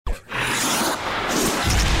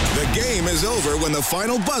game is over when the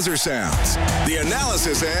final buzzer sounds. The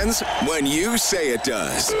analysis ends when you say it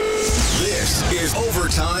does. This is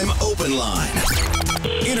Overtime Open Line.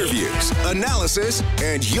 Interviews, analysis,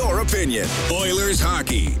 and your opinion. Oilers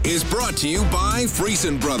hockey is brought to you by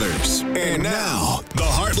Friesen Brothers. And now, the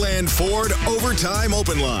Heartland Ford Overtime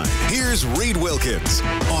Open Line. Here's Reed Wilkins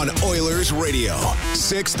on Oilers Radio,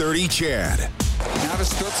 630 CHED. Now to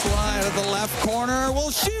Stützle out of the left corner. Will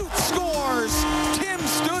shoot, scores. Tim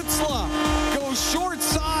Stützle goes short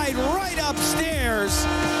side right upstairs.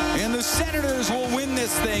 And the Senators will win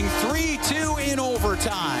this thing 3-2 in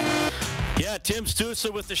overtime. Yeah, Tim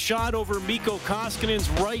Stützle with the shot over Mikko Koskinen's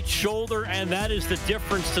right shoulder, and that is the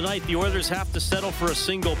difference tonight. The Oilers have to settle for a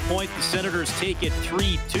single point. The Senators take it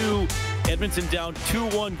 3-2. Edmonton down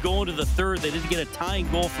 2-1 going to the third. They did get a tying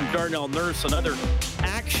goal from Darnell Nurse. Another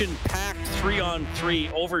action-packed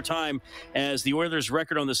 3-on-3 overtime as the Oilers'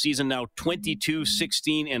 record on the season now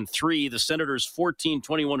 22-16-3. The Senators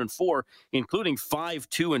 14-21-4, including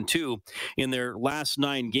 5-2-2 in their last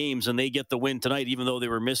 9 games, and they get the win tonight, even though they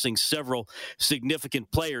were missing several significant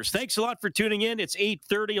players. Thanks a lot for tuning in. It's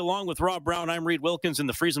 8:30 along with Rob Brown. I'm Reed Wilkins in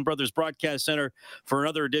the Friesen Brothers Broadcast Center for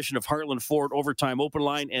another edition of Heartland Ford Overtime Open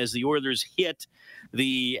Line as the Oilers hit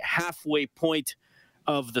the halfway point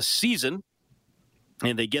of the season.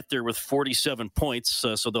 And they get there with 47 points,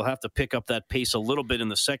 so they'll have to pick up that pace a little bit in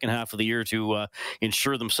the second half of the year to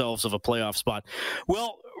ensure themselves of a playoff spot.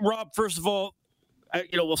 Well, Rob, first of all,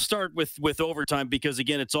 we'll start with overtime because,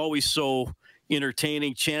 again, it's always so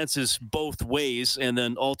entertaining, chances both ways, and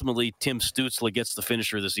then ultimately Tim Stützle gets the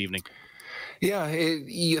finisher this evening. Yeah,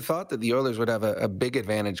 you thought that the Oilers would have a big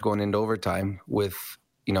advantage going into overtime with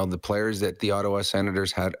the players that the Ottawa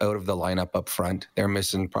Senators had out of the lineup up front. They're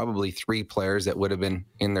missing probably 3 players that would have been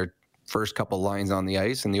in their first couple lines on the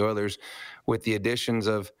ice. And the Oilers, with the additions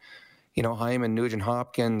of, Hyman, Nugent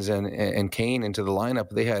Hopkins, and Kane into the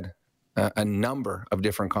lineup, they had a number of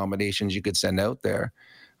different combinations you could send out there.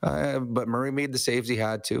 But Murray made the saves he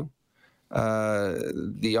had to.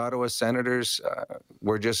 The Ottawa Senators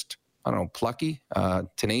were just, plucky,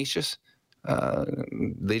 tenacious.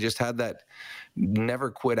 They just had that never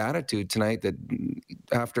quit attitude tonight that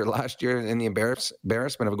after last year in the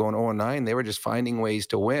embarrassment of going 0-9, they were just finding ways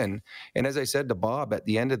to win. And as I said to Bob at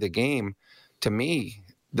the end of the game, to me,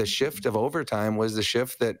 the shift of overtime was the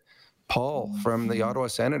shift that Paul from the Ottawa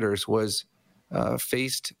Senators was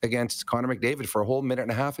faced against Connor McDavid for a whole minute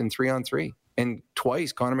and a half in 3-on-3. And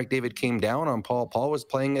twice Connor McDavid came down on Paul. Paul was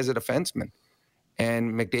playing as a defenseman,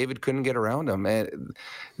 and McDavid couldn't get around him. And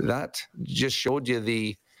that just showed you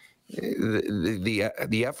the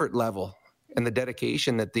effort level and the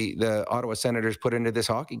dedication that the Ottawa Senators put into this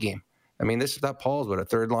hockey game. I mean, that Paul's a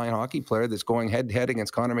third-line hockey player that's going head-to-head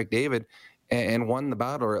against Connor McDavid and won the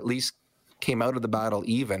battle, or at least came out of the battle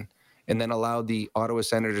even, and then allowed the Ottawa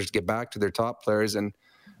Senators to get back to their top players. And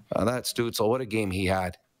that Stützle, what a game he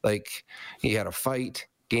had. Like, he had a fight,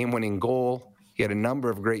 game-winning goal. He had a number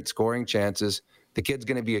of great scoring chances. The kid's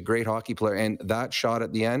going to be a great hockey player. And that shot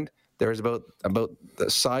at the end, there was about the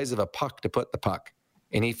size of a puck to put the puck.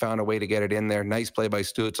 And he found a way to get it in there. Nice play by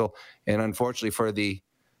Stützle. And unfortunately for the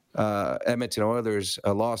Edmonton Oilers,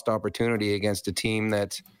 a lost opportunity against a team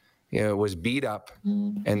that was beat up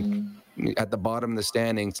and at the bottom of the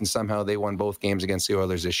standings, and somehow they won both games against the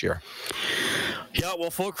Oilers this year. Yeah,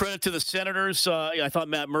 well, full credit to the Senators. I thought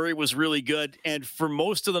Matt Murray was really good. And for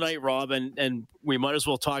most of the night, Rob, and we might as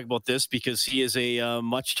well talk about this because he is a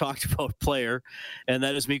much talked about player, and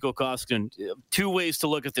that is Mikko Koskinen. 2 ways to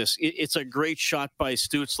look at this. It's a great shot by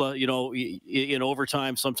Stützle. In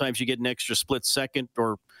overtime, sometimes you get an extra split second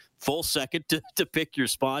or full second to pick your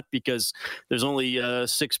spot because there's only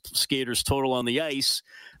 6 skaters total on the ice.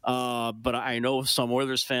 But I know some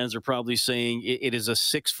Oilers fans are probably saying it is a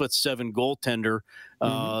 6'7" goaltender.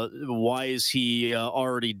 Why is he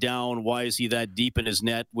already down? Why is he that deep in his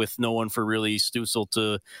net with no one for really Stützle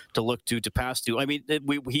to look to pass to? I mean,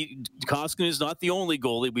 Koskinen is not the only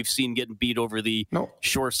goalie we've seen getting beat over the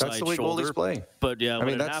short side shoulder. That's the way goalies play. But yeah,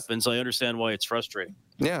 when it happens, I understand why it's frustrating.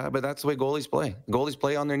 Yeah, but that's the way goalies play. Goalies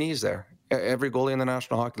play on their knees there. Every goalie in the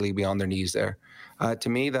National Hockey League be on their knees there. To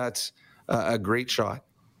me, that's a great shot.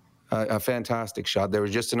 A fantastic shot. There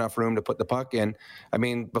was just enough room to put the puck in. I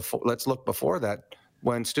mean, let's look before that.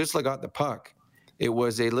 When Stützle got the puck, it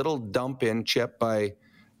was a little dump-in chip by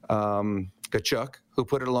Tkachuk, who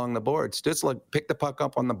put it along the boards. Stützle picked the puck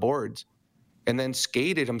up on the boards and then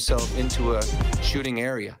skated himself into a shooting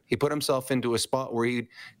area. He put himself into a spot where he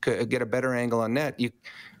could get a better angle on net.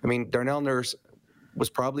 Darnell Nurse was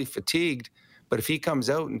probably fatigued, but if he comes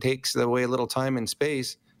out and takes away a little time and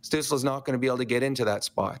space, Stützle's not going to be able to get into that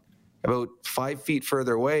spot. About 5 feet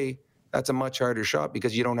further away, that's a much harder shot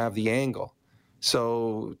because you don't have the angle.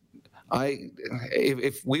 So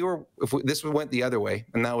if this went the other way,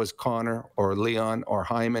 and that was Connor or Leon or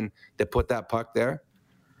Hyman that put that puck there,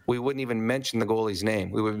 we wouldn't even mention the goalie's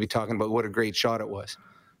name. We would be talking about what a great shot it was.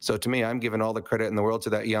 So to me, I'm giving all the credit in the world to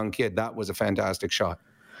that young kid. That was a fantastic shot.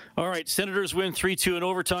 All right, Senators win 3-2 in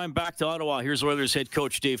overtime. Back to Ottawa. Here's Oilers head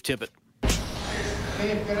coach Dave Tippett.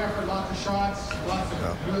 Dave, good effort, lots of shots, lots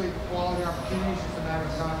of really quality opportunities. Just a matter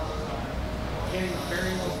of not getting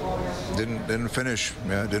very low quality opportunities. Didn't finish.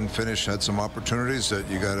 Yeah, didn't finish. Had some opportunities that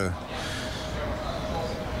you gotta.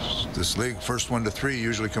 This league, first 1 to 3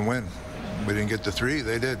 usually can win. We didn't get to 3.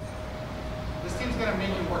 They did. This team's gonna make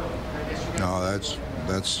you work. I guess you're No,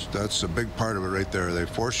 that's a big part of it right there. They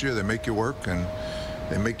force you. They make you work, and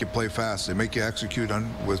they make you play fast. They make you execute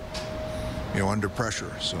under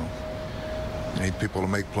pressure. So you need people to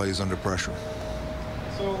make plays under pressure.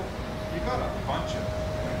 So you got a bunch of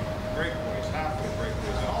breakaways, halfway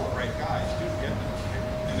breakaways, and all the right guys do get them,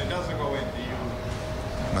 and it doesn't go into you.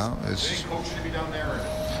 No, it's. Any coach should be down there.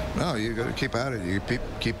 No, you got to keep at it. You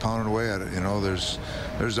keep pounding away at it.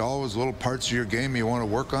 There's always little parts of your game you want to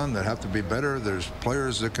work on that have to be better. There's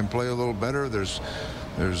players that can play a little better. There's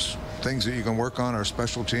things that you can work on. Our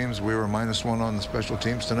special teams, we were -1 on the special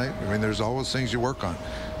teams tonight. I mean, there's always things you work on.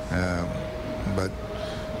 But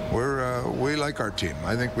we like our team.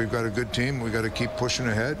 I think we've got a good team. We got to keep pushing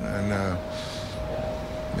ahead, and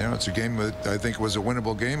it's a game that I think was a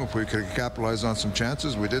winnable game. If we could capitalize on some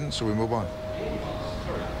chances, we didn't, so we move on. What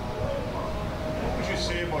would you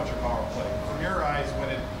say about your power play? From your eyes, when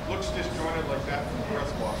it looks disjointed like that from the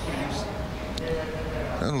press box, what do you see?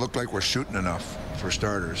 It doesn't look like we're shooting enough, for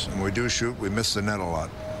starters. And when we do shoot, we miss the net a lot.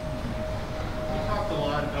 You talked a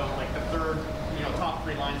lot about like the third, top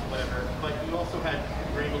 3 lines or whatever, but you also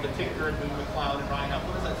were able to tinker and move McLeod and Ryan up.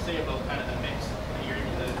 What does that say about kind of the mix that you're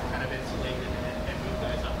able to kind of insulate and move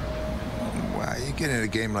guys up? Well, you get in a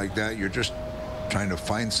game like that, you're just trying to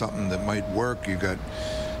find something that might work. You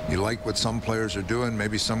like what some players are doing.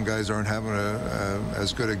 Maybe some guys aren't having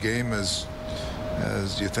as good a game as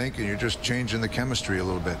you think, and you're just changing the chemistry a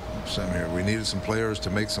little bit. We needed some players to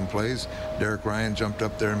make some plays. Derek Ryan jumped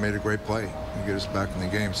up there and made a great play and get us back in the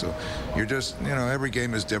game. So you're just, every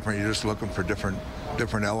game is different. You're just looking for different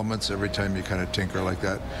elements every time you kind of tinker like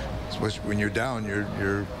that. Especially when you're down, you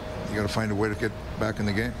got to find a way to get back in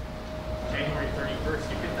the game. January 31st,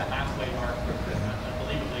 you hit the halfway mark.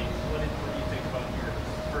 Unbelievably, what do you think about your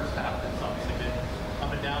first half? That's obviously been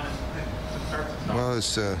up and down and some starts and stops. Well,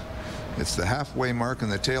 it's the halfway mark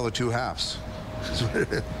and the tale of 2 halves. That's what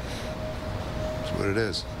it is. That's what it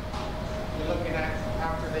is. You're looking at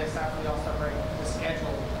after the All-Star break, the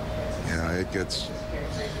schedule. Yeah, it gets.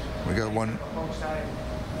 We got one.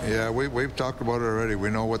 Yeah, we've talked about it already. We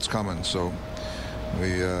know what's coming, so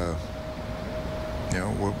we'll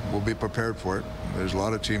be prepared for it. There's a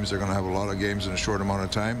lot of teams that are going to have a lot of games in a short amount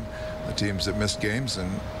of time. The teams that missed games,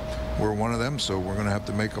 and we're one of them, so we're going to have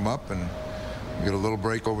to make them up and get a little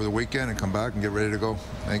break over the weekend and come back and get ready to go.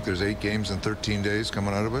 I think there's 8 games in 13 days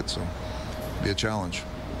coming out of it, so it'll be a challenge.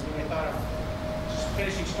 You thought of just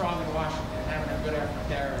finishing strong in Washington, having a good effort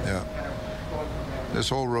there, and yeah. kind of going from there. This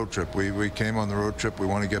whole road trip, we came on the road trip. We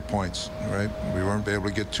want to get points, right? We weren't able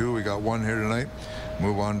to get 2. We got 1 here tonight.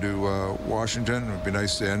 Move on to Washington. It would be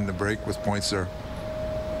nice to end the break with points there.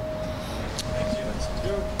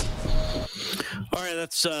 All right,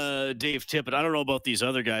 that's Dave Tippett. I don't know about these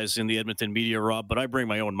other guys in the Edmonton media, Rob, but I bring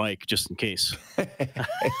my own mic just in case.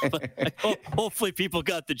 Hopefully people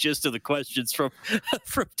got the gist of the questions from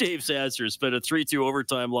Dave's answers, but a 3-2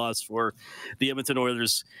 overtime loss for the Edmonton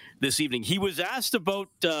Oilers this evening. He was asked about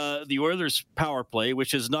the Oilers' power play,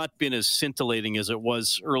 which has not been as scintillating as it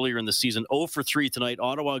was earlier in the season. 0 for 3 tonight.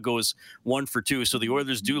 Ottawa goes 1 for 2, so the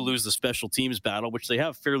Oilers do lose the special teams battle, which they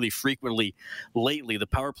have fairly frequently lately. The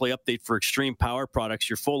power play update for Extreme Power Products,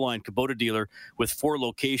 your full-line Kubota dealer with 4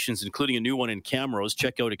 locations, including a new one in Camrose.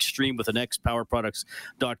 Check out Extreme with an X,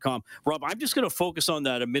 powerproducts.com. Rob, I'm just going to focus on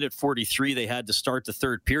that 1:43 they had to start the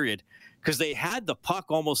third period, because they had the puck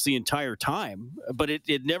almost the entire time, but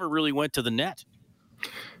it never really went to the net.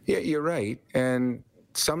 Yeah, you're right. And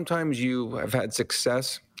sometimes you have had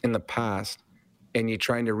success in the past, and you're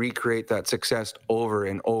trying to recreate that success over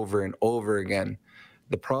and over and over again.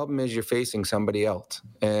 The problem is you're facing somebody else,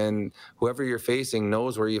 and whoever you're facing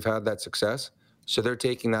knows where you've had that success, so they're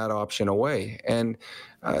taking that option away. And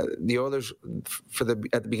the Oilers, at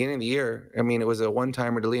the beginning of the year, I mean, it was a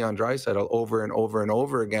one-timer to Leon Draisaitl over and over and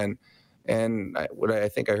over again. And I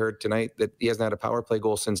think I heard tonight that he hasn't had a power play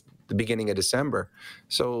goal since the beginning of December.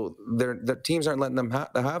 So the teams aren't letting them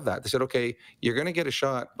have that. They said, okay, you're going to get a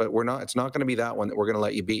shot, but it's not going to be that one that we're going to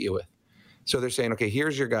let you beat you with. So they're saying, okay,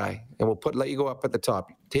 here's your guy, and we'll let you go up at the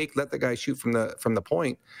top. Let the guy shoot from the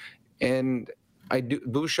point. And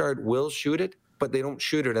Bouchard will shoot it, but they don't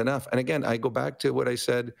shoot it enough. And again, I go back to what I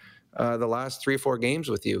said the last 3 or 4 games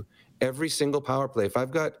with you. Every single power play, if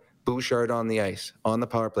I've got Bouchard on the ice, on the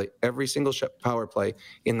power play, every single power play,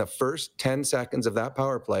 in the first 10 seconds of that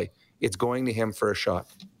power play, it's going to him for a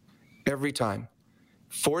shot. Every time.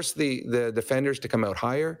 Force the defenders to come out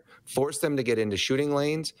higher, force them to get into shooting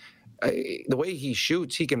lanes. The way he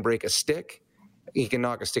shoots, he can break a stick. He can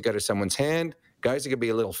knock a stick out of someone's hand. Guys are going to be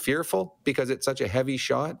a little fearful because it's such a heavy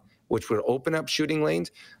shot, which would open up shooting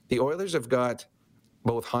lanes. The Oilers have got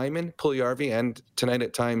both Hyman, Puljujarvi, and tonight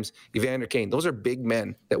at times Evander Kane. Those are big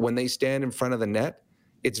men that when they stand in front of the net,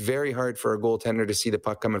 it's very hard for a goaltender to see the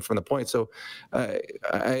puck coming from the point. So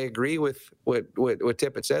I agree with what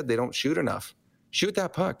Tippett said. They don't shoot enough. Shoot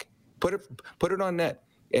that puck. Put it on net.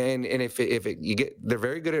 And if they're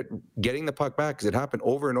very good at getting the puck back, because it happened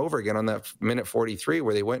over and over again on that minute 43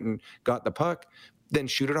 where they went and got the puck, then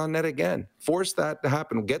shoot it on net again. Force that to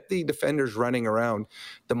happen. Get the defenders running around.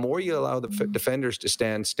 The more you allow the defenders to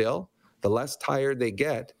stand still, the less tired they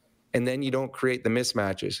get, and then you don't create the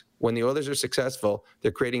mismatches. When the Oilers are successful,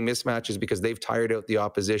 they're creating mismatches because they've tired out the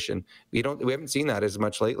opposition. We haven't seen that as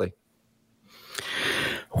much lately.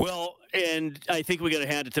 Well, and I think we got to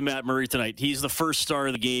hand it to Matt Murray tonight. He's the first star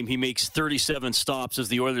of the game. He makes 37 stops as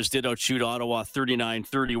the Oilers did outshoot Ottawa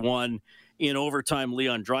 39-31. In overtime,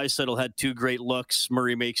 Leon Draisaitl had 2 great looks.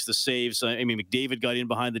 Murray makes the saves. McDavid got in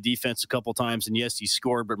behind the defense a couple times, and yes, he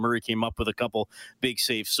scored, but Murray came up with a couple big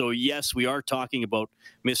saves. So, yes, we are talking about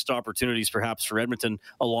missed opportunities perhaps for Edmonton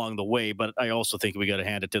along the way, but I also think we got to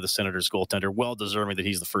hand it to the Senators goaltender. Well deserving that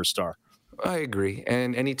he's the first star. I agree.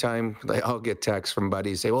 And anytime I'll get texts from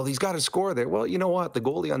buddies say, well, he's got to score there. Well, you know what? The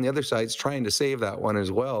goalie on the other side is trying to save that one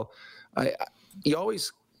as well. You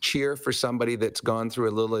always cheer for somebody that's gone through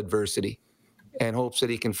a little adversity and hopes that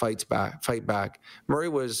he can fight back. Murray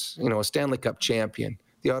was, a Stanley Cup champion.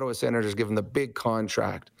 The Ottawa Senators give him the big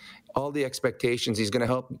contract. All the expectations, he's going to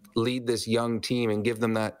help lead this young team and give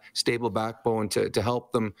them that stable backbone to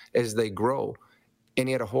help them as they grow. And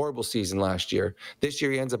he had a horrible season last year. This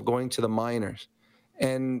year he ends up going to the minors.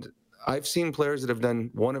 And I've seen players that have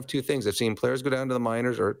done one of 2 things. I've seen players go down to the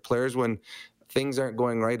minors, or players when things aren't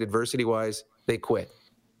going right adversity-wise, they quit.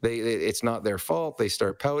 It's not their fault. They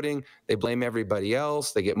start pouting. They blame everybody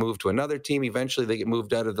else. They get moved to another team. Eventually they get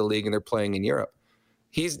moved out of the league and they're playing in Europe.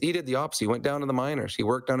 He did the opposite. He went down to the minors. He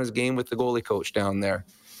worked on his game with the goalie coach down there.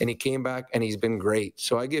 And he came back and he's been great.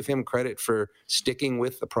 So I give him credit for sticking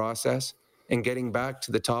with the process and getting back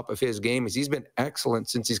to the top of his game. He's been excellent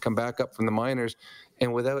since he's come back up from the minors.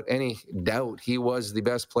 And without any doubt, he was the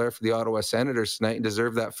best player for the Ottawa Senators tonight and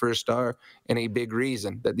deserved that first star, and a big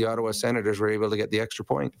reason that the Ottawa Senators were able to get the extra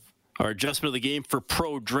point. Our adjustment of the game for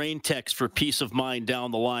Pro Drain Text for peace of mind down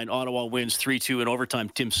the line. Ottawa wins 3-2 in overtime.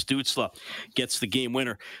 Tim Stützle gets the game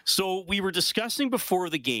winner. So we were discussing before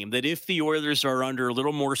the game that if the Oilers are under a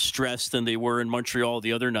little more stress than they were in Montreal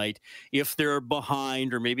the other night, if they're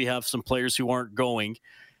behind or maybe have some players who aren't going,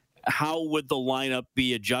 how would the lineup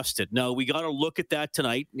be adjusted? Now, we got to look at that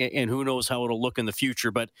tonight, and who knows how it'll look in the future.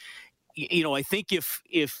 But, I think if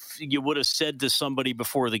you would have said to somebody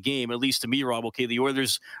before the game, at least to me, Rob, okay, the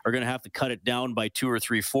Oilers are going to have to cut it down by 2 or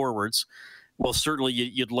 3 forwards. Well, certainly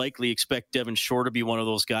you'd likely expect Devin Shore to be one of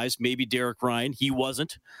those guys. Maybe Derek Ryan. He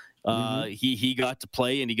wasn't. He got to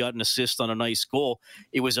play and he got an assist on a nice goal.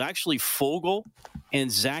 It was actually Foegele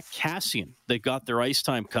and Zach Kassian that got their ice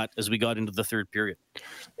time cut as we got into the third period.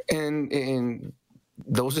 And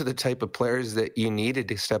those are the type of players that you needed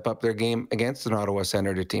to step up their game against an Ottawa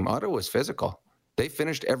Senator team. Ottawa was physical. They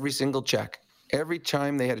finished every single check. Every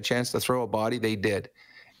time they had a chance to throw a body, they did.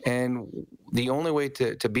 And the only way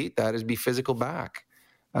to beat that is be physical back.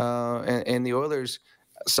 And the Oilers,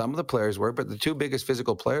 some of the players were, but the 2 biggest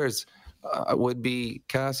physical players would be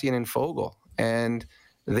Kassian and Foegele, and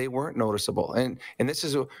they weren't noticeable. And this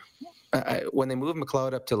is when they moved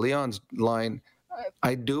McLeod up to Leon's line.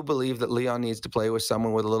 I do believe that Leon needs to play with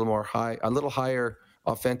someone with a little higher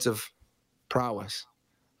offensive prowess.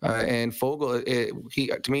 And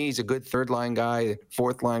Foegele, to me, he's a good 3rd-line guy,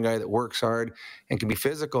 4th-line guy that works hard and can be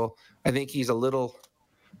physical. I think he's a little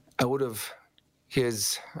out of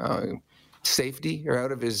his safety or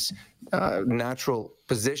out of his natural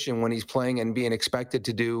position when he's playing and being expected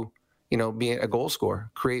to do, being a goal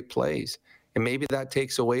scorer, create plays. And maybe that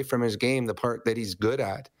takes away from his game the part that he's good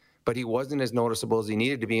at. But he wasn't as noticeable as he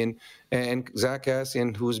needed to be. And Zach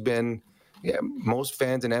Kassian, who's been, most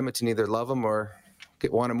fans in Edmonton either love him or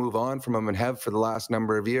want to move on from him and have for the last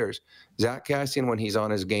number of years. Zach Kassian, when he's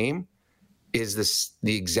on his game, is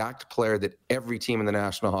the exact player that every team in the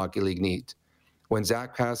National Hockey League needs. When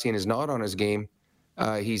Zach Kassian is not on his game,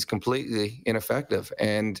 he's completely ineffective.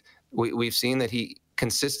 And we've seen that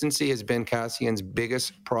consistency has been Kassian's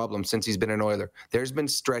biggest problem since he's been an Oiler. There's been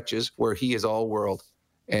stretches where he is all world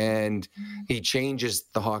and he changes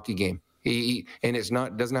the hockey game. And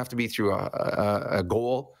doesn't have to be through a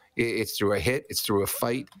goal. It's through a hit. It's through a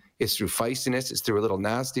fight. It's through feistiness. It's through a little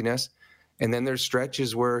nastiness. And then there's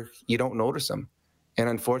stretches where you don't notice him. And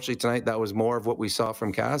unfortunately tonight, that was more of what we saw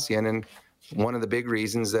from Kassian. And one of the big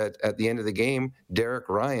reasons that at the end of the game, Derek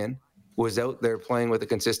Ryan was out there playing with a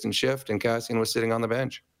consistent shift and Kassian was sitting on the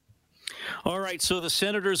bench. All right, so the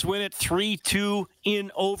Senators win it 3-2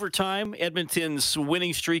 in overtime. Edmonton's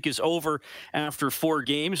winning streak is over after 4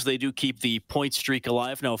 games. They do keep the point streak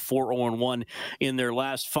alive, now 4-0-1 in their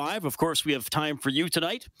last 5. Of course, we have time for you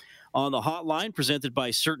tonight on the hotline presented by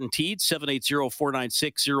CertainTeed,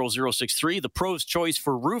 780-496-0063. The pro's choice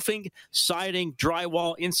for roofing, siding,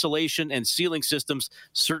 drywall, insulation, and ceiling systems.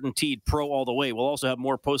 CertainTeed Pro all the way. We'll also have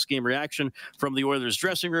more post-game reaction from the Oilers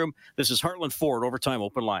dressing room. This is Heartland Ford Overtime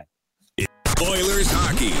Open Line. Oilers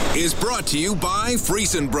Hockey is brought to you by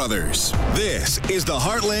Friesen Brothers. This is the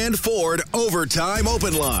Heartland Ford Overtime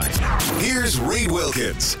Open Line. Here's Reed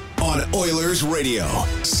Wilkins on Oilers Radio,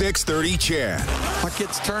 630 CHED. Puck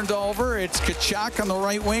gets turned over. It's Tkachuk on the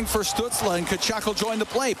right wing for Stützle, and Tkachuk will join the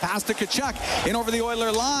play. Pass to Tkachuk, in over the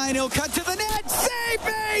Oiler line. He'll cut to the net. Save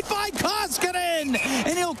made by Koskinen,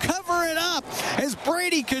 and he'll cover it up as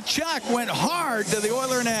Brady Tkachuk went hard to the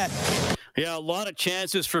Oiler net. Yeah, a lot of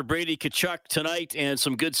chances for Brady Tkachuk tonight and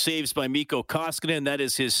some good saves by Mikko Koskinen. That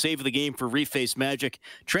is his save of the game for Reface Magic.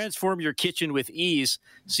 Transform your kitchen with ease.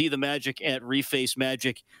 See the magic at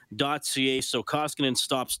refacemagic.ca. So Koskinen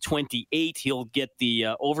stops 28. He'll get the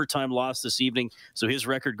overtime loss this evening. So his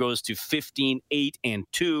record goes to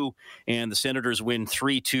 15-8-2. And the Senators win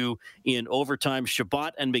 3-2 in overtime.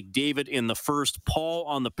 Shabbat and McDavid in the first. Paul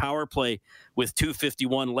on the power play with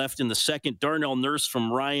 2:51 left in the second. Darnell Nurse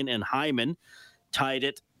from Ryan and Hyman tied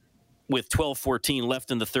it with 12:14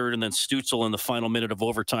 left in the third, and then Stützle in the final minute of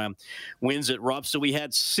overtime wins it, Rob. So we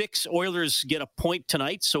had 6 Oilers get a point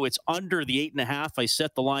tonight, so it's under the 8.5. I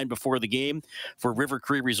set the line before the game for River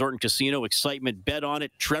Cree Resort and Casino. Excitement bet on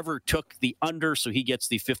it. Trevor took the under, so he gets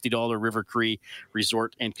the $50 River Cree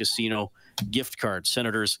Resort and Casino gift card.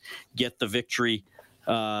 Senators get the victory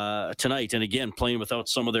tonight, and again playing without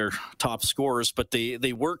some of their top scorers, but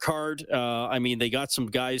they work hard. I mean, they got some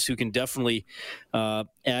guys who can definitely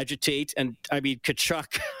agitate, and I mean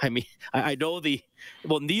Tkachuk. I mean, I know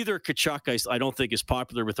neither Tkachuk I don't think is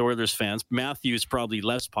popular with Oilers fans. Matthews probably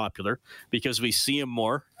less popular because we see him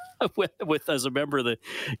more with as a member of the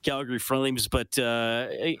Calgary Flames, but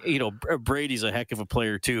Brady's a heck of a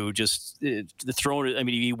player too. Just throwing it. I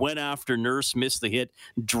mean, he went after Nurse, missed the hit,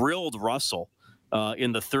 drilled Russell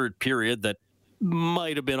in the third period that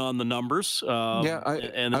might have been on the numbers.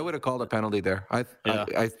 I would have called a penalty there. I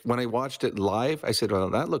when I watched it live, I said, well,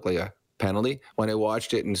 that looked like a penalty. When I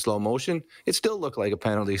watched it in slow motion, it still looked like a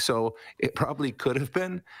penalty. So it probably could have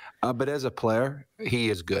been. But as a player, he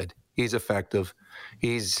is good. He's effective.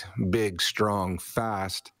 He's big, strong,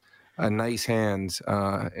 fast, nice hands.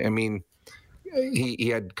 I mean, he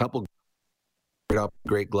had a couple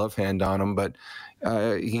great glove hand on him, but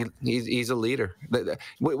he's a leader.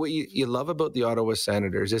 What you love about the Ottawa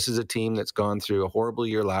Senators, this is a team that's gone through a horrible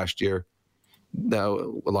year last year. Now,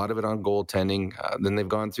 a lot of it on goaltending. Then they've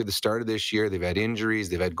gone through the start of this year. They've had injuries.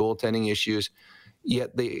 They've had goaltending issues.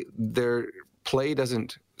 Yet their play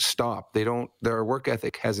doesn't stop. Their work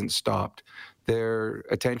ethic hasn't stopped. Their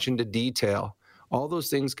attention to detail, all those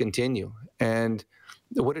things continue. And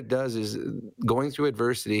what it does is, going through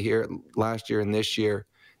adversity here last year and this year,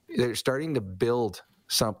 they're starting to build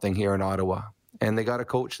something here in Ottawa. And they got a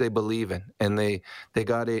coach they believe in, and they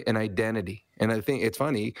got an identity. And I think it's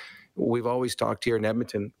funny, we've always talked here in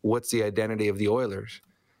Edmonton, what's the identity of the Oilers?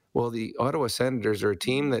 Well, the Ottawa Senators are a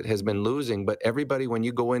team that has been losing, but everybody, when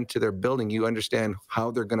you go into their building, you understand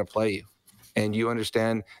how they're going to play you. And you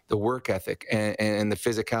understand the work ethic and the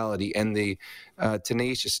physicality and the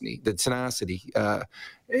tenacity.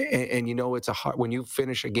 And you know, it's when you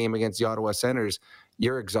finish a game against the Ottawa Senators,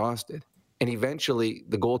 you're exhausted. And eventually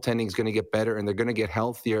the goaltending is going to get better and they're going to get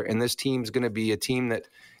healthier. And this team's going to be a team that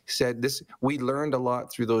said this. We learned a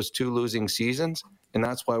lot through those 2 losing seasons, and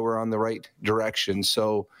that's why we're on the right direction.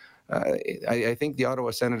 So I think the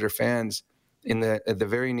Ottawa Senator fans at the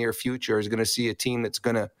very near future is going to see a team that's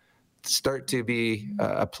going to start to be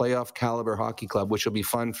a playoff caliber hockey club, which will be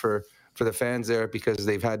fun for the fans there because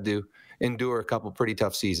they've had to endure a couple pretty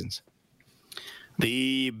tough seasons.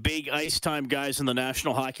 The big ice time guys in the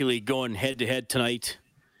National Hockey League going head-to-head tonight.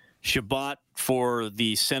 Shabbat for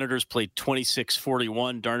the Senators played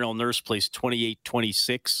 26-41. Darnell Nurse plays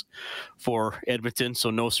 28-26 for Edmonton,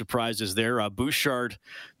 so no surprises there. Bouchard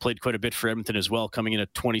played quite a bit for Edmonton as well, coming in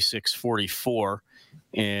at 26-44.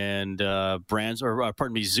 And Zub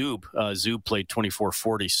played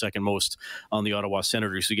 24-40, second most on the Ottawa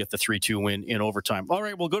Senators, who get the 3-2 win in overtime. All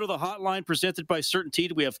right, we'll go to the hotline presented by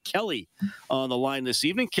CertainTeed. We have Kelly on the line this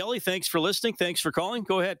evening. Kelly, thanks for listening. Thanks for calling.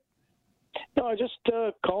 Go ahead. No, I just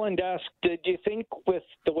calling to ask, do you think with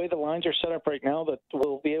the way the lines are set up right now that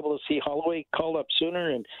we'll be able to see Holloway called up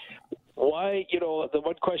sooner? And why, the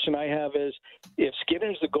one question I have is, if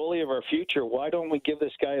Skinner's the goalie of our future, why don't we give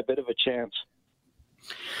this guy a bit of a chance?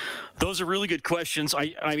 Those are really good questions.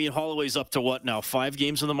 I mean, Holloway's up to what now, 5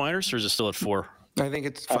 games in the minors, or is it still at 4? I think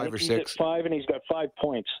it's 5 or 6. He's at 5, and he's got 5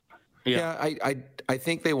 points. Yeah, I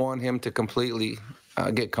think they want him to completely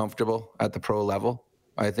get comfortable at the pro level.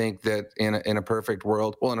 I think that in a perfect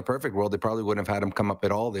world, they probably wouldn't have had him come up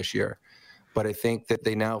at all this year. But I think that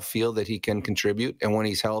they now feel that he can contribute. And when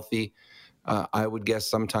he's healthy, I would guess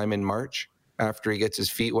sometime in March after he gets his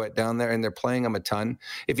feet wet down there, and they're playing him a ton.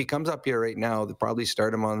 If he comes up here right now, they'll probably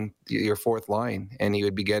start him on your 4th line, and he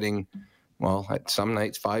would be getting, at some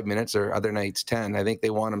nights 5 minutes or other nights 10. I think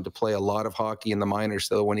they want him to play a lot of hockey in the minors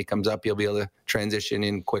so that when he comes up, he'll be able to transition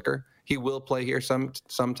in quicker. He will play here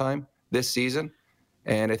sometime this season.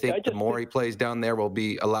 And I think the more he plays down there will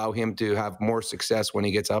allow him to have more success when he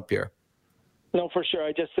gets up here. No, for sure.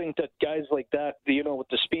 I just think that guys like that, with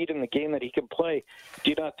the speed in the game that he can play, do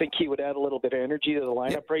you not think he would add a little bit of energy to the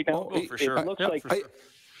lineup right now? For sure. It looks like.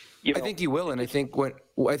 I think he will, and I think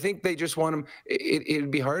they just want him. It'd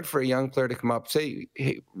be hard for a young player to come up. Say,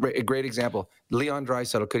 a great example: Leon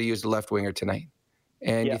Draisaitl could have used a left winger tonight.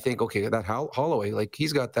 And you think, okay, that Holloway,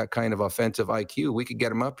 he's got that kind of offensive IQ. We could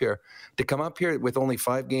get him up here. To come up here with only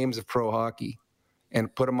 5 games of pro hockey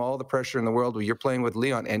and put him all the pressure in the world where you're playing with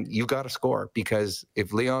Leon, and you got to score, because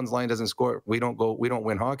if Leon's line doesn't score, we don't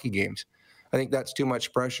win hockey games. I think that's too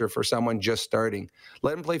much pressure for someone just starting.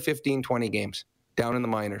 Let him play 15, 20 games down in the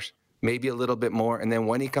minors, maybe a little bit more. And then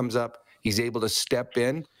when he comes up, he's able to step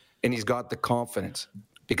in, and he's got the confidence.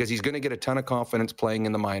 Because he's going to get a ton of confidence playing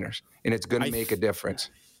in the minors, and it's going to make a difference.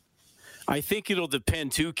 I think it'll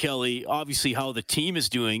depend, too, Kelly, obviously how the team is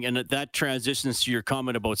doing, and that transitions to your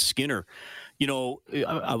comment about Skinner.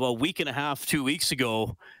 A week and a half, 2 weeks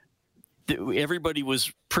ago, everybody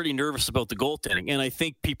was pretty nervous about the goaltending, and I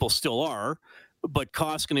think people still are. But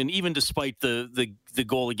Koskinen, even despite the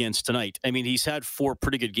goal against tonight, I mean, he's had 4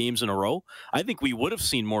 pretty good games in a row. I think we would have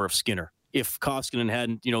seen more of Skinner if Koskinen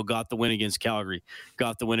hadn't, got the win against Calgary,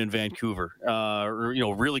 got the win in Vancouver,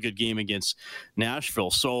 really good game against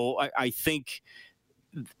Nashville. So I think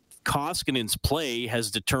Koskinen's play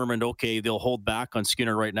has determined, okay, they'll hold back on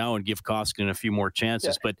Skinner right now and give Koskinen a few more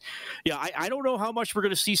chances. Yeah. But, I don't know how much we're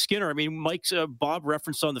going to see Skinner. I mean, Bob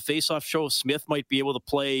referenced on the Face-Off show, Smith might be able to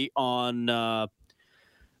play on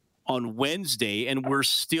Wednesday, and we're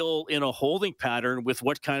still in a holding pattern with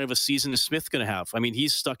what kind of a season is Smith going to have. I mean,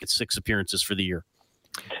 he's stuck at 6 appearances for the year.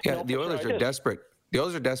 Yeah, the Oilers are desperate. The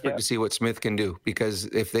Oilers are desperate to see what Smith can do, because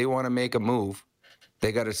if they want to make a move,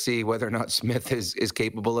 they got to see whether or not Smith is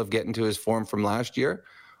capable of getting to his form from last year,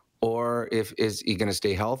 or is he going to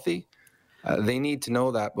stay healthy. They need to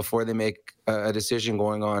know that before they make a decision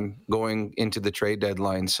going into the trade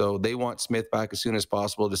deadline. So they want Smith back as soon as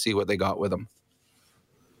possible to see what they got with him.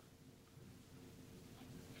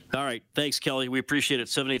 All right. Thanks, Kelly. We appreciate it.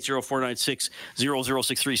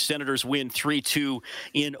 780-496-0063. Senators win 3-2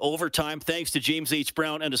 in overtime. Thanks to James H.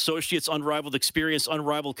 Brown and Associates. Unrivaled experience,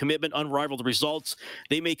 unrivaled commitment, unrivaled results.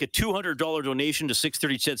 They make a $200 donation to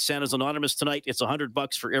 630 CHED Santa's Anonymous tonight. It's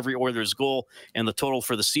 $100 for every Oilers goal, and the total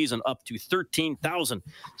for the season up to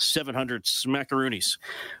 13,700 smackaroonies.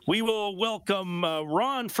 We will welcome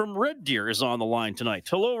Ron from Red Deer is on the line tonight.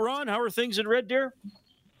 Hello, Ron. How are things in Red Deer?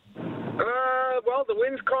 Well, the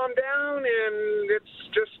wind's calmed down, and it's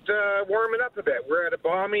just warming up a bit. We're at a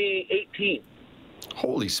balmy 18.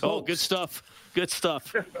 Holy smokes. Oh, good stuff. Good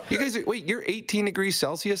stuff. You guys, you're 18 degrees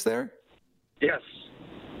Celsius there? Yes.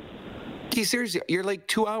 Okay, seriously, you're like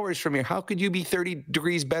 2 hours from here. How could you be 30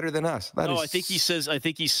 degrees better than us? I think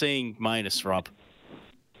he's saying minus, Rob.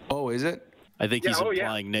 Oh, is it? I think he's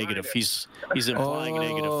implying negative. He's implying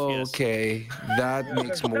negative. Yes. Okay, that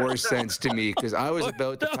makes more sense to me, because I was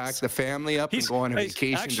about to pack the family up and go on a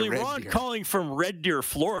vacation actually, to Red Ron Deer. Calling from Red Deer,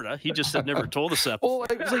 Florida. He just had never told us that. Oh,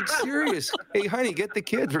 I was like, serious. Hey, honey, get the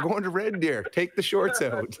kids. We're going to Red Deer. Take the shorts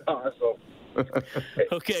out. Awesome.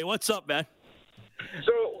 Okay, what's up, man?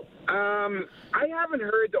 So I haven't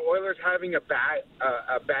heard the Oilers having a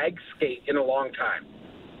bag skate in a long time.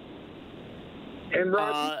 And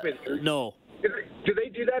Rob, no. Do they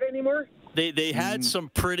do that anymore? They had some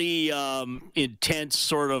pretty intense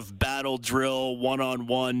sort of battle drill,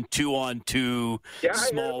 1-on-1, 2-on-2,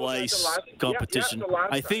 small ice competition.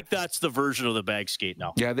 I think that's the version of the bag skate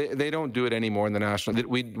now. Yeah, they don't do it anymore in the National.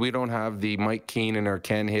 We don't have the Mike Keenan or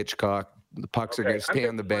Ken Hitchcock. The pucks are going to stay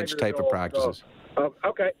on the bench type of practices.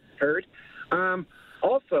 Okay, heard.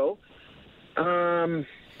 Also,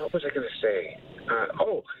 what was I going to say?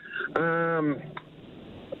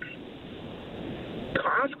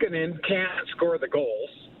 Koskinen can't score the goals.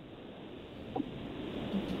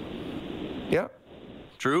 Yeah.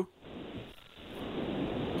 True.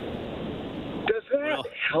 Does that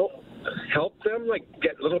help them, like,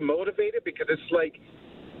 get a little motivated? Because it's like,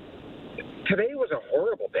 today was a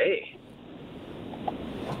horrible day.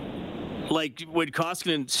 Like when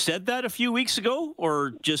Koskinen said that a few weeks ago,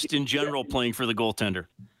 or just in general playing for the goaltender?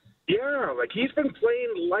 Yeah, like he's been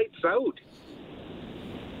playing lights out.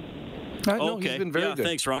 Okay. He's been very good.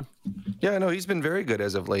 Thanks, Ron. Yeah, no, he's been very good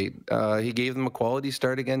as of late. He gave them a quality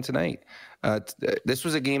start again tonight. This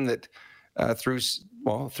was a game that through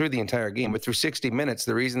the entire game, but through 60 minutes,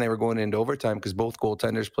 the reason they were going into overtime because both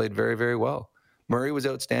goaltenders played very, very well. Murray was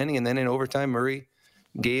outstanding, and then in overtime, Murray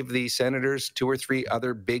gave the Senators 2 or 3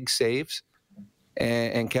 other big saves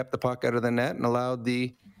and kept the puck out of the net and allowed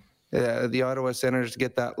the Ottawa Senators to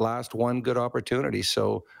get that last one good opportunity.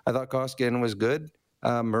 So I thought Koskinen was good.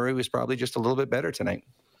 Murray was probably just a little bit better tonight.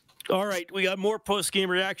 All right, we got more post-game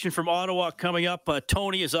reaction from Ottawa coming up.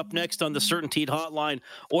 Tony is up next on the Certainteed Hotline.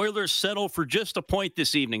 Oilers settle for just a point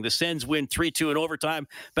this evening. The Sens win 3-2 in overtime.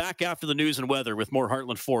 Back after the news and weather with more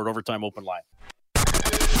Heartland Ford Overtime Open Line.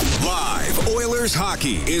 Live Oilers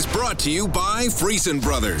hockey is brought to you by Friesen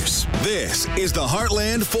Brothers. This is the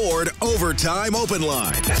Heartland Ford Overtime Open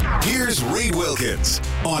Line. Here's Reed Wilkins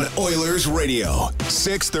on Oilers Radio,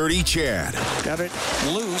 630 Chad. Got it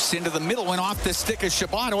loose into the middle, went off the stick of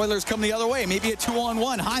Shabbat. Oilers come the other way, maybe a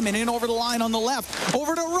 2-on-1. Hyman in over the line on the left,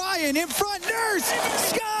 over to Ryan in front. Nurse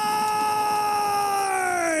scores!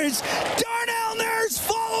 Darnell Nurse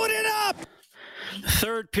followed it up.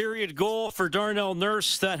 Third period goal for Darnell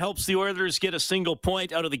Nurse. That helps the Oilers get a single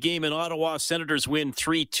point out of the game in Ottawa. Senators win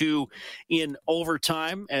 3-2 in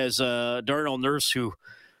overtime as Darnell Nurse, who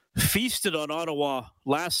feasted on Ottawa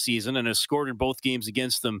last season and has scored in both games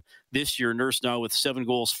against them this year. Nurse now with 7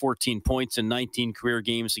 goals, 14 points in 19 career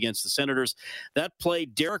games against the Senators. That play,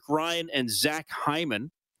 Derek Ryan and Zach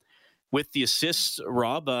Hyman with the assists,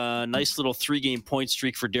 Rob. Nice little 3-game point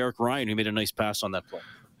streak for Derek Ryan, who made a nice pass on that play.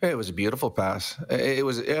 It was a beautiful pass. It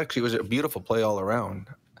was a beautiful play all around.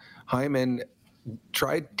 Hyman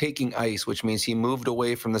tried taking ice, which means he moved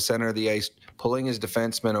away from the center of the ice, pulling his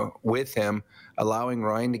defenseman with him, allowing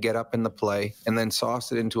Ryan to get up in the play, and then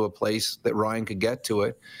sauced it into a place that Ryan could get to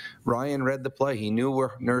it. Ryan read the play. He knew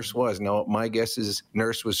where Nurse was. Now, my guess is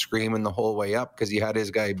Nurse was screaming the whole way up because he had his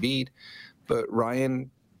guy beat, but Ryan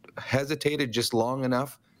hesitated just long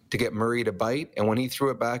enough to get Murray to bite, and when he threw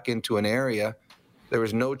it back into an area, there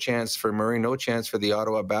was no chance for Murray, no chance for the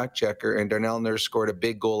Ottawa back checker, and Darnell Nurse scored a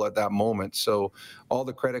big goal at that moment. So all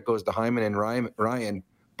the credit goes to Hyman and Ryan,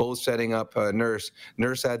 both setting up Nurse.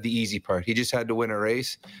 Nurse had the easy part. He just had to win a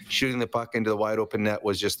race. Shooting the puck into the wide open net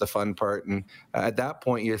was just the fun part. And at that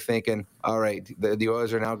point, you're thinking, all right, the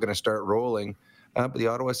Oilers are now going to start rolling. But the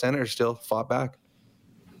Ottawa Senators still fought back.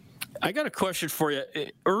 I got a question for you.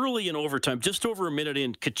 Early in overtime, just over a minute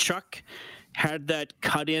in, Tkachuk had that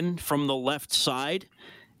cut in from the left side,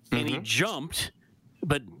 and he jumped,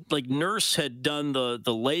 but like Nurse had done the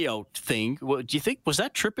layout thing. What do you think? Was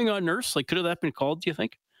that tripping on Nurse? Like, could have that been called, do you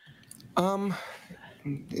think?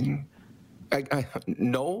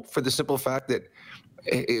 No, for the simple fact that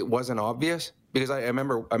it wasn't obvious, because I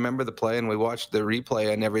remember the play and we watched the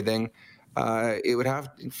replay and everything. It would have,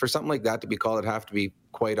 for something like that to be called, it'd have to be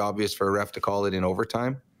quite obvious for a ref to call it in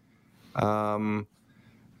overtime.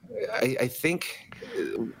 I think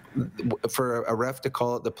for a ref to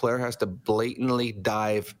call it, the player has to blatantly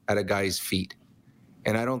dive at a guy's feet.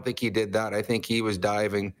 And I don't think he did that. I think he was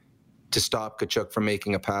diving to stop Tkachuk from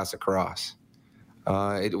making a pass across.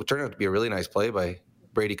 It turned out to be a really nice play by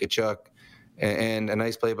Brady Tkachuk and a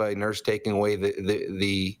nice play by Nurse taking away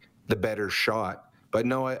the better shot. But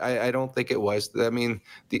no, I don't think it was. I mean,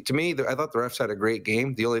 to me, I thought the refs had a great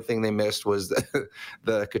game. The only thing they missed was the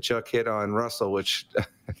Tkachuk hit on Russell, which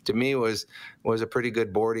to me was a pretty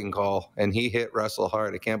good boarding call. And he hit Russell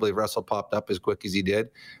hard. I can't believe Russell popped up as quick as he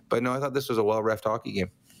did. But no, I thought this was a well-reffed hockey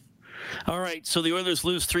game. All right, so the Oilers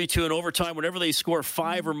lose 3-2 in overtime. Whenever they score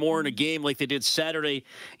 5 or more in a game like they did Saturday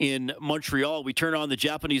in Montreal, we turn on the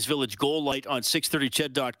Japanese Village goal light on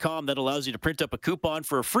 630ched.com. That allows you to print up a coupon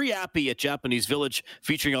for a free appy at Japanese Village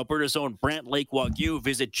featuring Alberta's own Brant Lake Wagyu.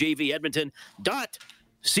 Visit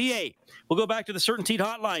jvedmonton.ca. We'll go back to the Certainteed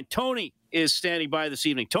hotline. Tony is standing by this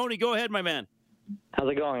evening. Tony, go ahead, my man. How's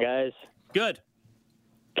it going, guys? Good.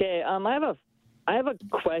 Okay, I have a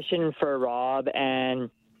question for Rob, and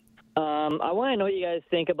I want to know what you guys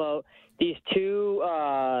think about these two.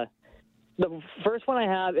 The first one I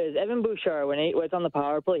have is Evan Bouchard. When he was on the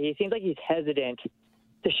power play, he seems like he's hesitant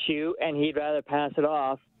to shoot, and he'd rather pass it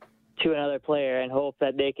off to another player and hope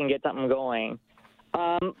that they can get something going.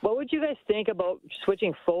 What would you guys think about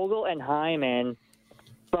switching Foegele and Hyman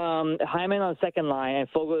from Hyman on the second line and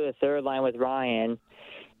Foegele to the third line with Ryan?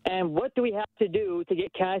 And what do we have to do to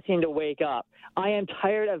get Kassian to wake up? I am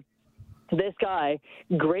tired of this guy.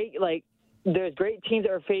 There's great teams that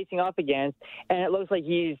we're facing off against, and it looks like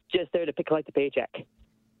he's just there to collect the paycheck.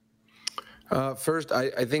 First,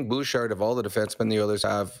 I think Bouchard, of all the defensemen the Oilers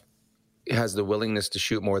have, has the willingness to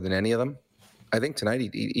shoot more than any of them. I think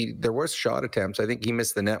tonight there were shot attempts. I think he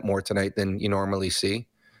missed the net more tonight than you normally see.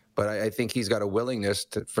 But I think he's got a willingness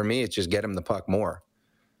to, for me, it's just get him the puck more.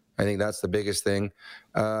 I think that's the biggest thing.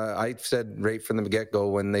 I said right from the get-go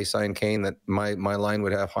when they signed Kane that my line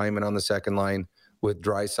would have Hyman on the second line with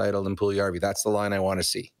Draisaitl and Puljujarvi. That's the line I want to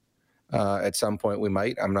see. At some point we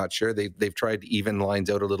might. I'm not sure. They've tried to even lines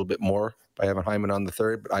out a little bit more by having Hyman on the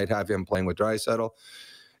third, but I'd have him playing with Draisaitl.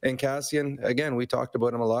 And Kassian, again, we talked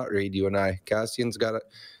about him a lot, Reed, you and I. Kassian's got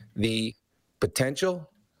the potential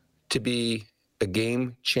to be a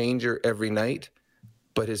game changer every night,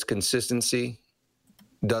 but his consistency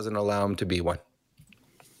doesn't allow him to be one.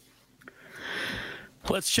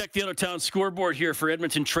 Let's check the out-of-town scoreboard here for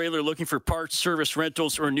Edmonton Trailer. Looking for parts, service,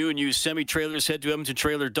 rentals, or new and used semi-trailers, head to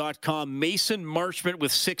edmontontrailer.com. Mason Marchment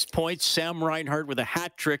with 6 points. Sam Reinhart with a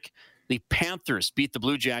hat trick. The Panthers beat the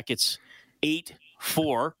Blue Jackets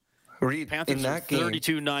 8-4. Reed, Panthers in that game,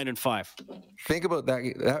 32-9-5. Think about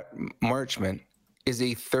that. That Marchment is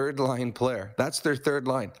a third-line player. That's their third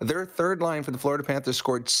line. Their third line for the Florida Panthers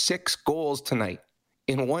scored 6 goals tonight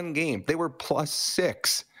in one game. They were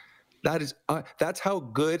 +6. That's how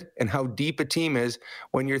good and how deep a team is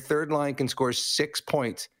when your third line can score 6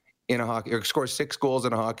 points in a hockey, or score 6 goals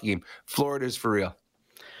in a hockey game. Florida's for real.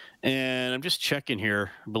 And I'm just checking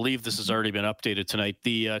here. I believe this has already been updated tonight.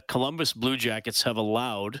 The Columbus Blue Jackets have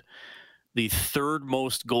allowed the third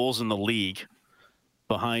most goals in the league,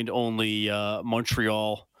 behind only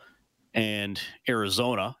Montreal and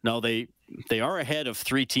Arizona. Now they are ahead of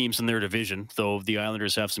 3 teams in their division, though the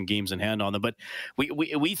Islanders have some games in hand on them. But we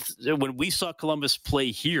when we saw Columbus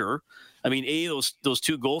play here, I mean, those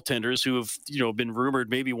 2 goaltenders who have been rumored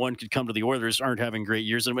maybe one could come to the Oilers aren't having great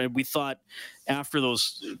years. I mean, we thought after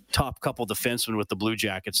those top couple defensemen with the Blue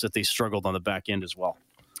Jackets that they struggled on the back end as well.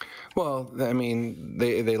 Well, I mean,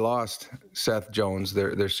 they lost Seth Jones,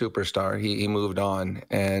 their superstar. He moved on,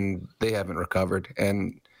 and they haven't recovered.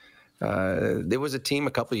 And there was a team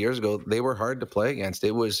a couple of years ago. They were hard to play against.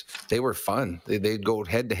 They were fun. They'd go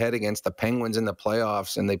head to head against the Penguins in the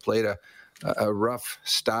playoffs, and they played a rough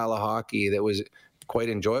style of hockey that was quite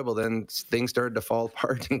enjoyable. Then things started to fall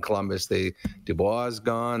apart in Columbus. Dubois is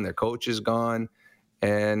gone, their coach is gone,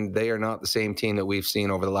 and they are not the same team that we've seen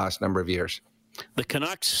over the last number of years. The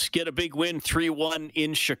Canucks get a big win, 3-1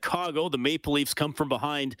 in Chicago. The Maple Leafs come from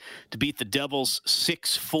behind to beat the Devils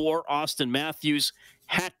 6-4. Austin Matthews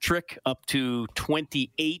hat trick, up to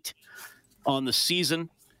 28 on the season.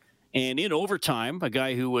 And in overtime, a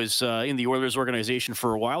guy who was in the Oilers organization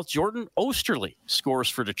for a while, Jordan Oesterle, scores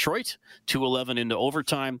for Detroit, 2-11 into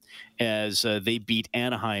overtime as they beat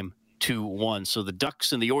Anaheim 2-1. So the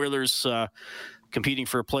Ducks and the Oilers competing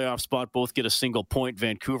for a playoff spot both get a single point.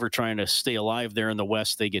 Vancouver trying to stay alive there in the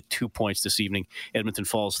West. They get 2 points this evening. Edmonton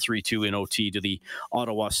falls 3-2 in OT to the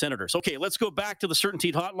Ottawa Senators. Okay, let's go back to the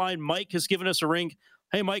Certainteed hotline. Mike has given us a ring.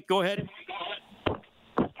 Hey, Mike, go ahead.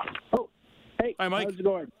 Oh, hey. Hi, Mike. How's it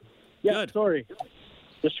going? Yeah, good. Sorry.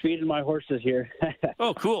 Just feeding my horses here.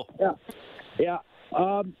 Oh, cool. Yeah.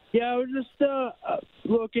 I was just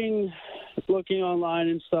looking online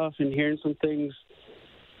and stuff and hearing some things.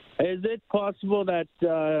 Is it possible that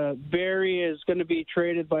Barrie is going to be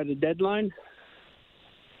traded by the deadline?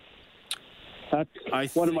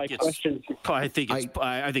 That's one of my questions. I think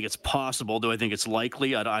it's possible. Do I think it's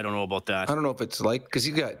likely? I don't know about that. I don't know if it's like, because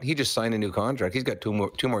he just signed a new contract. He's got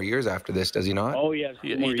two more years after this, does he not? Oh yes,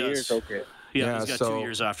 two more years. Okay. Yeah, he's got 2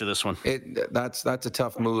 years after this one. That's a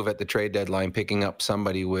tough move at the trade deadline, picking up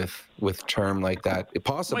somebody with term like that.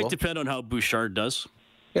 Possible. Might depend on how Bouchard does.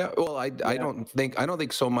 Yeah, well, I don't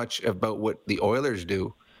think so much about what the Oilers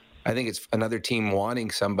do. I think it's another team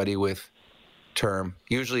wanting somebody with term.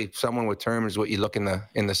 Usually, someone with term is what you look in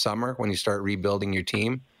the summer when you start rebuilding your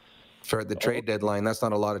team. For the trade deadline, that's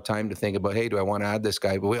not a lot of time to think about, hey, do I want to add this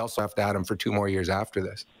guy? But we also have to add him for 2 more years after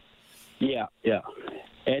this. Yeah.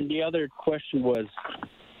 And the other question was,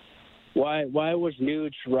 why was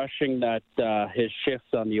Nuge rushing that his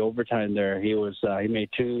shifts on the overtime there? He made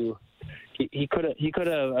 2. He could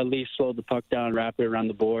have at least slowed the puck down, wrapped it around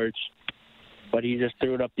the boards, but he just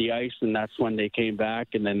threw it up the ice, and that's when they came back,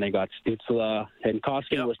 and then they got Stützle, and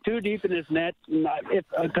Koskinen was too deep in his net.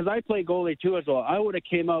 Because I play goalie too as well, I would have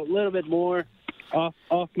came out a little bit more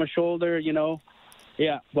off my shoulder,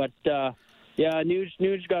 Yeah, but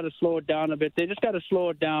Nuge got to slow it down a bit. They just got to slow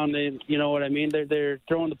it down. You know what I mean? They're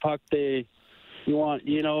throwing the puck. It's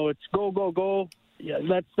go. Yeah,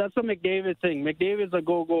 that's a McDavid thing. McDavid's a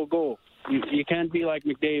go. You can't be like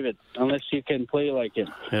McDavid unless you can play like him.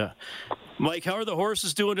 Yeah, Mike, how are the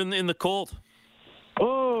horses doing in the cold?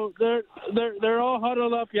 Oh, they're all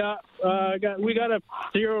huddled up. Yeah, we got a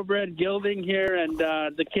thoroughbred gelding here, and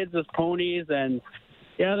the kids with ponies, and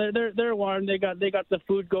yeah, they're warm. They got the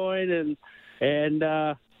food going, and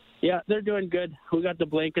they're doing good. We got the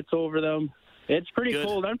blankets over them. It's pretty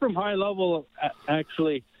cold. I'm from high level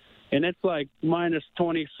actually, and it's like minus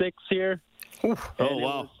 26 here. Oof. Oh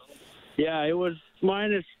wow. It was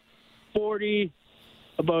minus 40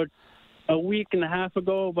 about a week and a half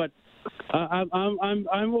ago, but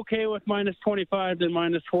I'm okay with minus 25 than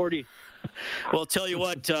minus 40. Well, tell you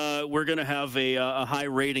what, we're going to have a high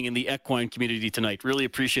rating in the equine community tonight. Really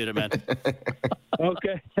appreciate it, man.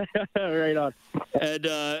 Okay. Right on. And,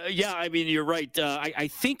 I mean, you're right. I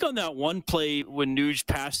think on that one play when Nuge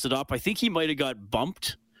passed it up, I think he might have got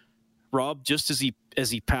bumped, Rob, just as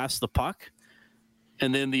he passed the puck.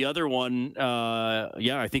 And then the other one,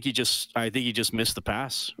 I think he just missed the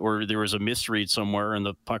pass, or there was a misread somewhere, and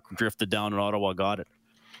the puck drifted down, and Ottawa got it.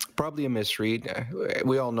 Probably a misread.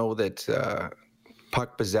 We all know that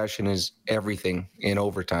puck possession is everything in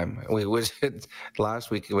overtime. Was it last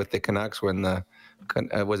week with the Canucks when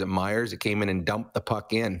was it Myers that came in and dumped the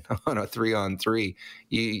puck in on a 3-on-3?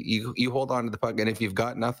 You hold on to the puck, and if you've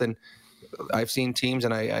got nothing, I've seen teams,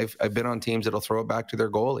 and I've been on teams that'll throw it back to their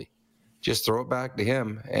goalie. Just throw it back to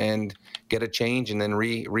him and get a change, and then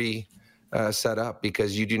set up,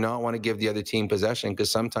 because you do not want to give the other team possession,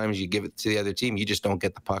 because sometimes you give it to the other team, you just don't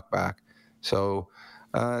get the puck back. So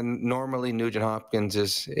normally Nugent Hopkins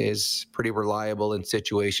is pretty reliable in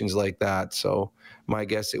situations like that. So my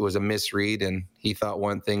guess, it was a misread, and he thought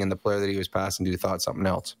one thing, and the player that he was passing to thought something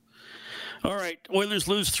else. All right, Oilers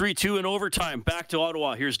lose 3-2 in overtime. Back to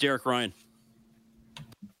Ottawa. Here's Derek Ryan.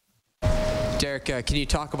 Derek, can you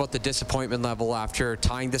talk about the disappointment level after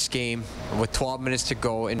tying this game with 12 minutes to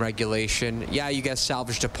go in regulation? Yeah, you guys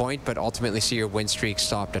salvaged a point, but ultimately see your win streak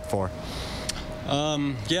stopped at 4.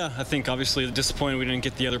 I think obviously disappointed we didn't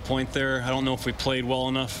get the other point there. I don't know if we played well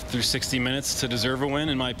enough through 60 minutes to deserve a win,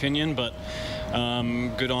 in my opinion, but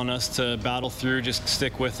good on us to battle through, just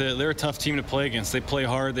stick with it. They're a tough team to play against. They play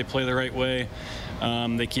hard, they play the right way.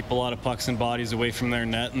 They keep a lot of pucks and bodies away from their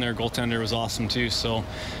net, and their goaltender was awesome too. So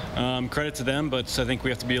credit to them, but I think we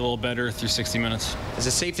have to be a little better through 60 minutes. Is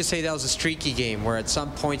it safe to say that was a streaky game where at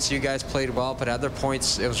some points you guys played well, but at other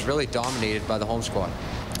points it was really dominated by the home squad?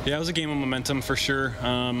 Yeah, it was a game of momentum for sure.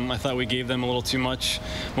 I thought we gave them a little too much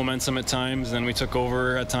momentum at times, and we took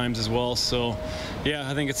over at times as well. So, yeah,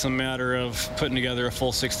 I think it's a matter of putting together a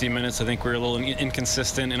full 60 minutes. I think we're a little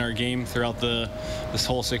inconsistent in our game throughout this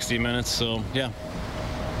whole 60 minutes. So, yeah.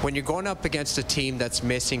 When you're going up against a team that's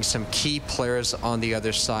missing some key players on the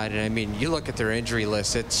other side, and I mean, you look at their injury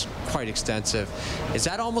list, it's quite extensive. Is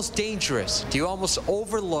that almost dangerous? Do you almost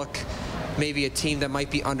overlook maybe a team that might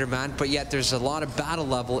be undermanned, but yet there's a lot of battle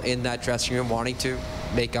level in that dressing room wanting to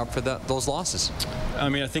make up for those losses? I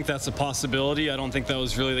mean, I think that's a possibility. I don't think that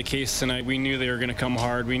was really the case tonight. We knew they were going to come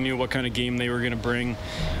hard. We knew what kind of game they were going to bring.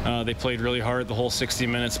 They played really hard the whole 60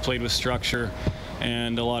 minutes, played with structure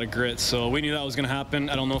and a lot of grit. So we knew that was going to happen.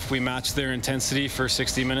 I don't know if we matched their intensity for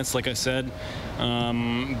 60 minutes, like I said,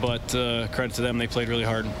 but credit to them, they played really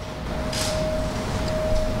hard. You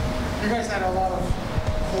guys had a lot of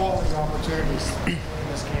quality opportunities in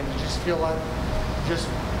this game. You just feel like you just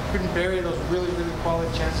couldn't bury those really, really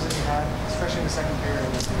quality chances that you had, especially in the second period.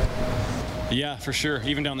 Yeah, for sure.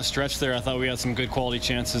 Even down the stretch there, I thought we had some good quality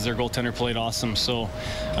chances. Their goaltender played awesome. So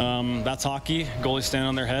that's hockey. Goalies stand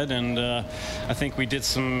on their head, and I think we did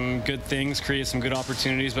some good things, created some good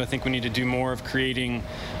opportunities, but I think we need to do more of creating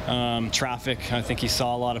traffic. I think he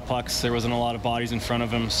saw a lot of pucks. There wasn't a lot of bodies in front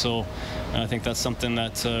of him. So I think that's something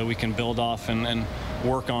that we can build off and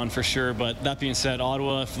work on for sure. But that being said,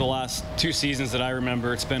 Ottawa, for the last 2 seasons that I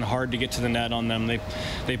remember, it's been hard to get to the net on them.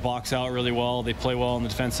 They box out really well, they play well in the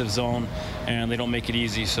defensive zone, and they don't make it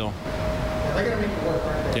easy. So they're going to make it work,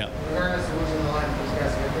 aren't they? Yeah. Regardless of who's in the line, those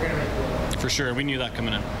guys, they're going to make it work. For sure, we knew that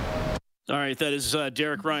coming in. All right, that is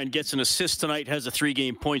Derek Ryan gets an assist tonight, has a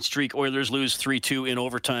 3-game point streak. Oilers lose 3-2 in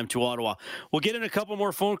overtime to Ottawa. We'll get in a couple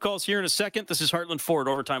more phone calls here in a second. This is Heartland Ford,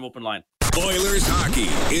 Overtime Open Line. Oilers hockey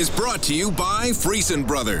is brought to you by Friesen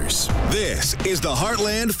Brothers. This is the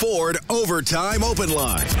Heartland Ford Overtime Open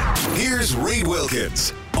Line. Here's Reed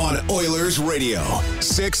Wilkins on Oilers Radio,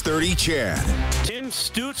 630 CHED. Tim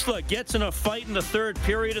Stützle gets in a fight in the third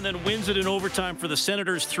period and then wins it in overtime for the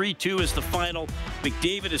Senators. 3-2 is the final.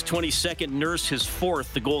 McDavid is 22nd, Nurse his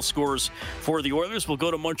 4th. The goal scorers for the Oilers. We'll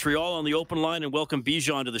go to Montreal on the open line and welcome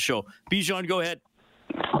Bijan to the show. Bijan, go ahead.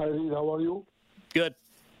 Hi, Reed. How are you? Good.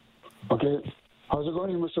 Okay. How's it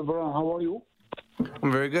going, Mr. Brown? How are you?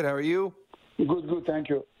 I'm very good. How are you? Good. Thank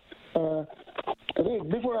you. Reed,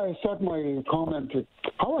 before I start my comment,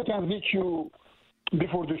 how I can reach you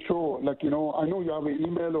before the show? Like, I know you have an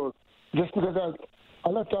email, or just because I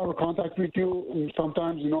like to have a contact with you. And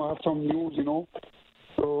sometimes, I have some news,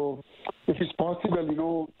 So if it's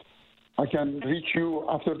possible, I can reach you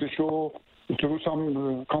after the show to do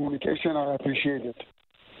some communication. I appreciate it.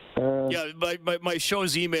 My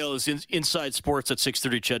show's email is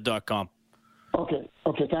insidesports@630ched.com. Okay,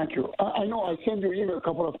 thank you. I know I sent you email a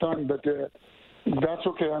couple of times, but that's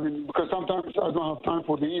okay. I mean, because sometimes I don't have time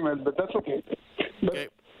for the email, but that's okay. But, okay.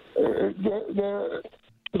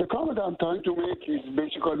 The comment I'm trying to make is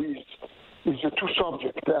basically is a two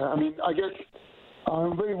subject. I guess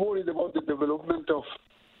I'm very worried about the development of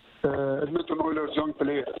Edmonton Oilers young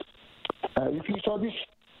players. If you saw this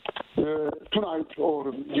tonight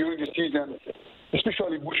or during the season,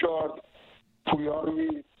 especially Bouchard,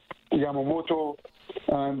 Puljujarvi, Yamamoto,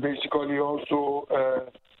 and basically also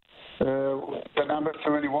the number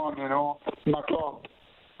 71, McLeod.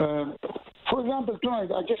 For example,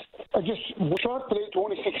 tonight I just Bouchard played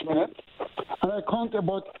 26 minutes, and I count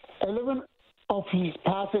about 11 of his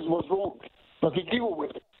passes was wrong, like a giveaway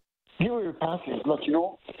passes,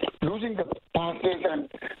 losing the passes, and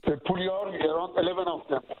Puljujarvi around 11 of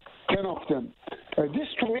them, 10 of them.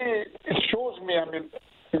 This to me, it shows me,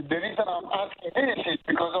 the reason I'm asking this is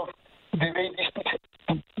because of the way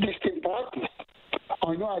this team practice.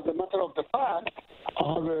 I know as a matter of the fact,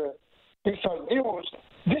 I have inside news,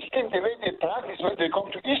 this team, the way they practice when they come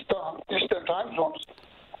to Eastern time zones,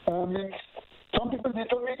 some people, they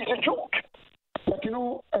told me it's a joke.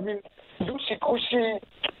 Loosey-goosey,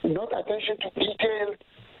 not attention to detail.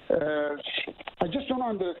 I just don't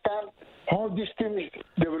understand how this team is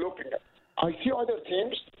developing. I see other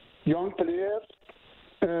teams, young players,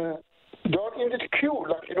 they're in the queue,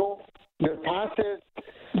 their passes,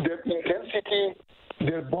 their intensity,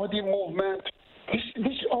 their body movement. This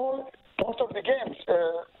is all part of the games.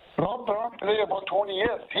 Rob Brown played about 20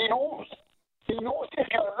 years. He knows if you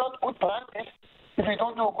are not good practice, if you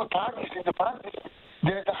don't do good practice in the practice,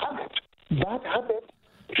 there is a habit. That habit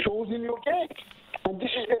shows in your game. And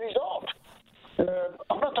this is the result.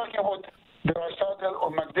 I'm not talking about Draisaitl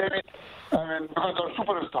or McDavid, because they're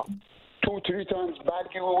superstars. 2-3 times bad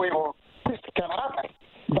giveaway, or this can happen.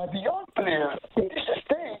 But the young players in this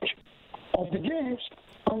stage of the games,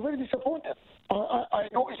 I'm very disappointed. I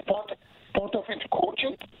know it's part of its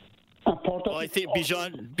coaching. I think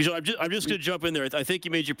Bijan, I'm just going to jump in there. I think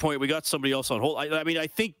you made your point. We got somebody else on hold. I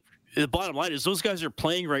think the bottom line is those guys are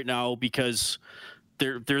playing right now because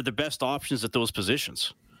they're the best options at those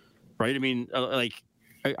positions, right?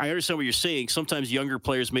 I understand what you're saying. Sometimes younger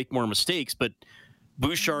players make more mistakes, but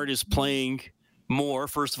Bouchard is playing more,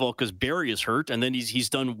 first of all, because Barrie is hurt, and then he's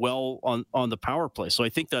done well on the power play. So I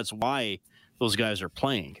think that's why those guys are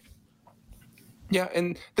playing. Yeah,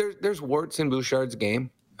 and there's warts in Bouchard's game.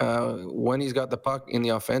 When he's got the puck in the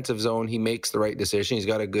offensive zone, he makes the right decision. He's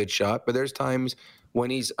got a good shot. But there's times when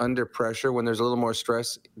he's under pressure, when there's a little more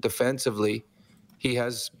stress defensively, he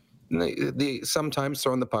has sometimes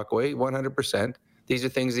thrown the puck away, 100%. These are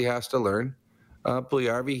things he has to learn.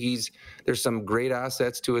 Puljujarvi, there's some great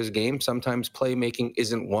assets to his game. Sometimes playmaking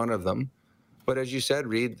isn't one of them. But as you said,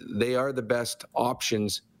 Reed, they are the best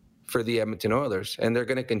options for the Edmonton Oilers, and they're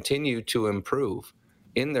going to continue to improve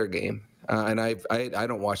in their game. And I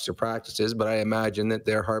don't watch their practices, but I imagine that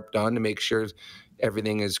they're harped on to make sure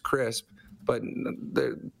everything is crisp. But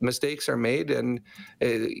the mistakes are made, and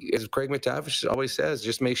as Craig McTavish always says,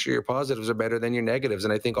 just make sure your positives are better than your negatives.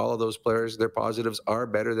 And I think all of those players, their positives are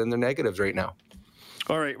better than their negatives right now.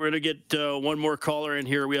 All right, we're going to get one more caller in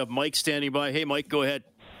here. We have Mike standing by. Hey, Mike, go ahead.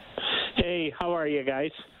 Hey, how are you guys?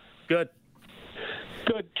 Good.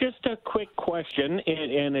 Good. Just a quick question,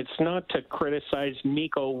 and it's not to criticize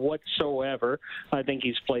Mikko whatsoever. I think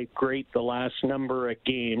he's played great the last number of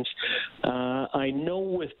games. I know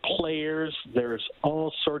with players, there's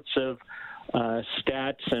all sorts of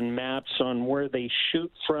stats and maps on where they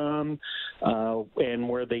shoot from and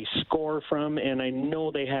where they score from, and I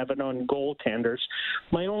know they have it on goaltenders.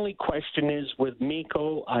 My only question is with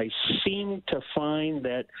Mikko, I seem to find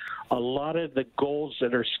that a lot of the goals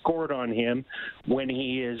that are scored on him when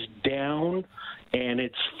he is down, and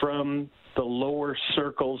it's from the lower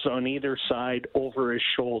circles on either side over his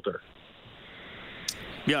shoulder.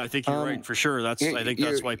 Yeah, I think you're right, for sure. I think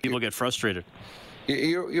that's why people get frustrated.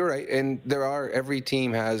 You're right, and every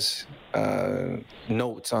team has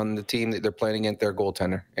notes on the team that they're playing against their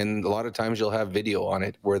goaltender, and a lot of times you'll have video on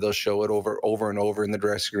it where they'll show it over and over in the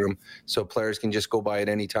dressing room, so players can just go by at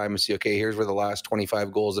any time and see, okay, here's where the last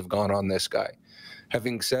 25 goals have gone on this guy.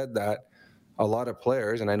 Having said that, a lot of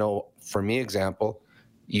players, and I know for me, example,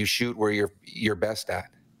 you shoot where you're best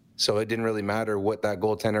at, so it didn't really matter what that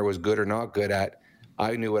goaltender was good or not good at.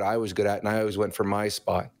 I knew what I was good at, and I always went for my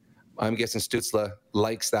spot. I'm guessing Stützle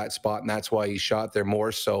likes that spot, and that's why he shot there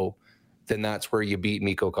more so than that's where you beat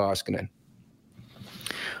Mikko Koskinen.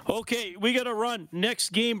 Okay, we got to run.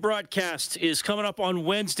 Next game broadcast is coming up on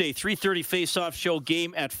Wednesday, 3:30 face-off show,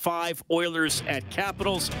 game at 5, Oilers at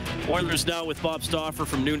Capitals. Oilers now with Bob Stauffer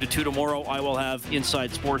from noon to 2 tomorrow. I will have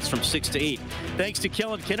Inside Sports from 6 to 8. Thanks to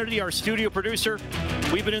Kellen Kennedy, our studio producer.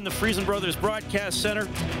 We've been in the Friesen Brothers Broadcast Center.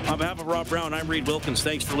 On behalf of Rob Brown, I'm Reed Wilkins.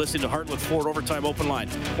 Thanks for listening to Heartland Ford Overtime Open Line.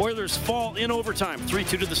 Oilers fall in overtime,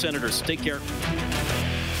 3-2 to the Senators. Take care.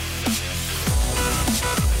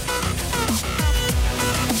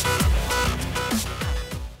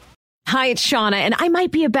 Hi, it's Shauna, and I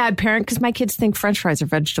might be a bad parent because my kids think French fries are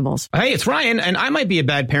vegetables. Hey, it's Ryan, and I might be a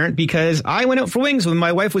bad parent because I went out for wings when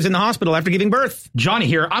my wife was in the hospital after giving birth. Johnny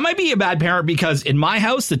here. I might be a bad parent because in my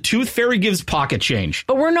house, the tooth fairy gives pocket change.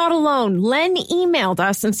 But we're not alone. Len emailed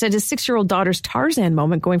us and said his 6-year-old daughter's Tarzan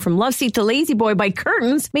moment going from love seat to lazy boy by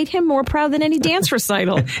curtains made him more proud than any dance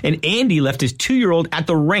recital. And Andy left his 2-year-old at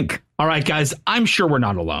the rink. All right, guys, I'm sure we're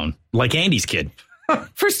not alone. Like Andy's kid.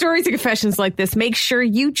 For stories and confessions like this, make sure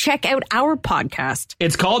you check out our podcast.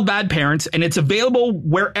 It's called Bad Parents, and it's available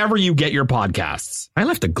wherever you get your podcasts. I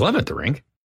left a glove at the rink.